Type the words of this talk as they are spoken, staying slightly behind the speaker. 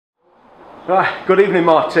Right, good evening,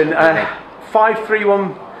 Martin.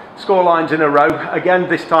 5-3-1 scorelines in a row. Again,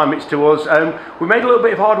 this time it's to us. We made a little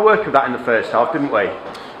bit of hard work of that in the first half, didn't we?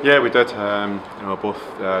 Yeah, we did. Both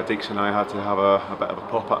Deeks and I had to have a bit of a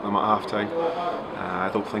pop at them at half time. I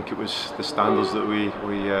don't think it was the standards that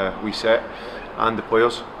we set and the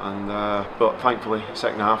players, but thankfully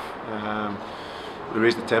second half we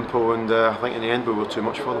raised the tempo, and I think in the end we were too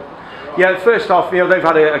much for them. Yeah, the first half, they've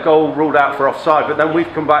had a goal ruled out for offside, but then we've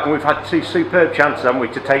come back and we've had two superb chances, haven't we,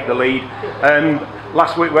 to take the lead.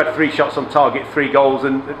 Last week we had 3 shots on target, 3 goals,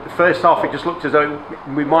 and the first half it just looked as though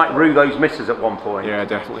we might rue those misses at one point. Yeah,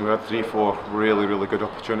 definitely. We had 3-4 really good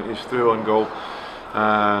opportunities through on goal,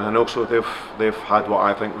 and also they've had what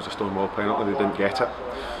I think was a Stonewall penalty. They didn't get it,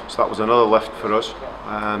 so that was another lift for us.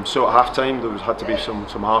 So at half time there had to be some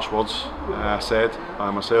harsh words said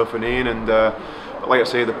by myself and Ian, and but like I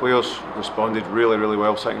say, the players responded really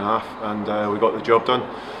well second half, and we got the job done.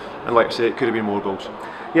 And like I say, it could have been more goals.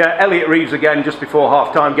 Yeah, Elliot Reeves again just before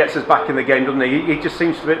half time gets us back in the game, doesn't he? He just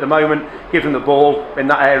seems to be at the moment giving the ball in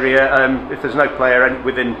that area. If there's no player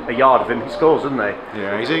within a yard of him, he scores, doesn't he?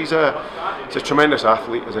 Yeah, he's a tremendous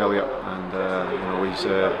athlete, is Elliot, and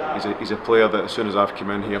he's a player that as soon as I've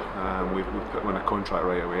come in here, we've put him on a contract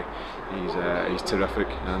right away. He's terrific,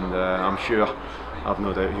 and I'm sure, I've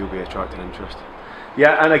no doubt he'll be attracting interest.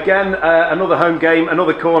 Yeah, and again, another home game,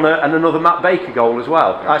 another corner, and another Matt Baker goal as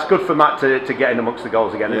well. That's good for Matt to get in amongst the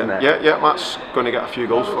goals again, isn't it? Yeah, Matt's going to get a few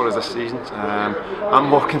goals for us this season. I'm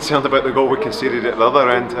more concerned about the goal we conceded at the other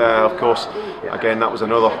end. Of course, again, that was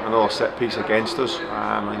another set piece against us,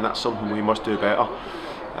 and that's something we must do better.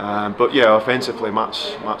 But yeah, offensively,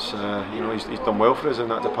 Matt's he's done well for us in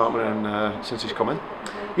that department, and since he's come in.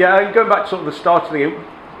 Yeah, going back to sort of the start of the game,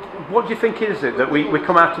 what do you think is it that we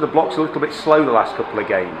come out of the blocks a little bit slow the last couple of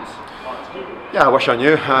games? Yeah, I wish I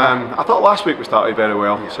knew. I thought last week we started very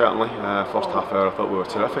well, certainly. First half hour I thought we were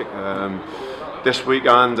terrific. This week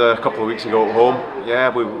and a couple of weeks ago at home,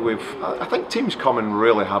 yeah, I think teams come and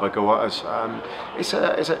really have a go at us.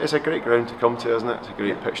 It's a great ground to come to, isn't it? It's a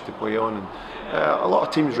great pitch to play on, and a lot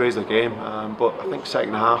of teams raise their game, but I think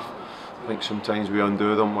second half, I think sometimes we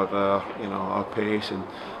undo them with our pace, and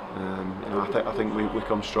I think we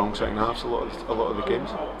come strong second half a lot of the games.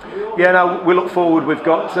 Yeah, now we look forward. We've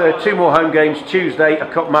got 2 more home games. Tuesday, a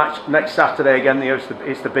cup match. Next Saturday again,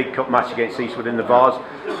 it's the big cup match against Eastwood in the Vars.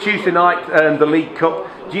 Tuesday night, the League Cup.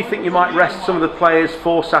 Do you think you might rest some of the players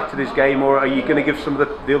for Saturday's game, or are you going to give some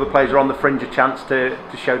of the other players who are on the fringe a chance to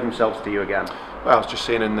show themselves to you again? Well, I was just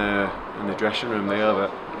saying in the dressing room there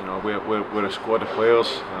that we're a squad of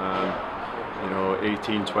players,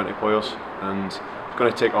 18, 20 players, and it's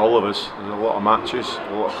going to take all of us. There's a lot of matches,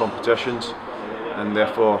 a lot of competitions, and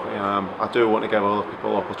therefore I do want to give other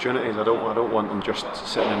people opportunities. I don't want them just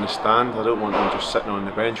sitting in the stand. I don't want them just sitting on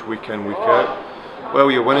the bench week in, week out. Well,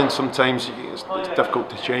 you're winning, sometimes it's difficult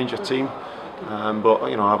to change a team, but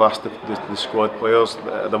I've asked the squad players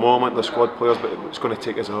at the moment, but it's going to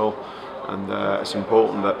take us all, and it's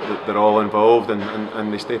important that they're all involved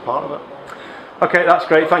and they stay part of it. Okay, that's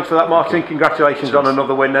great. Thanks for that, Martin. Congratulations on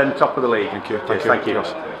another win and top of the league. Thank you. Thank you.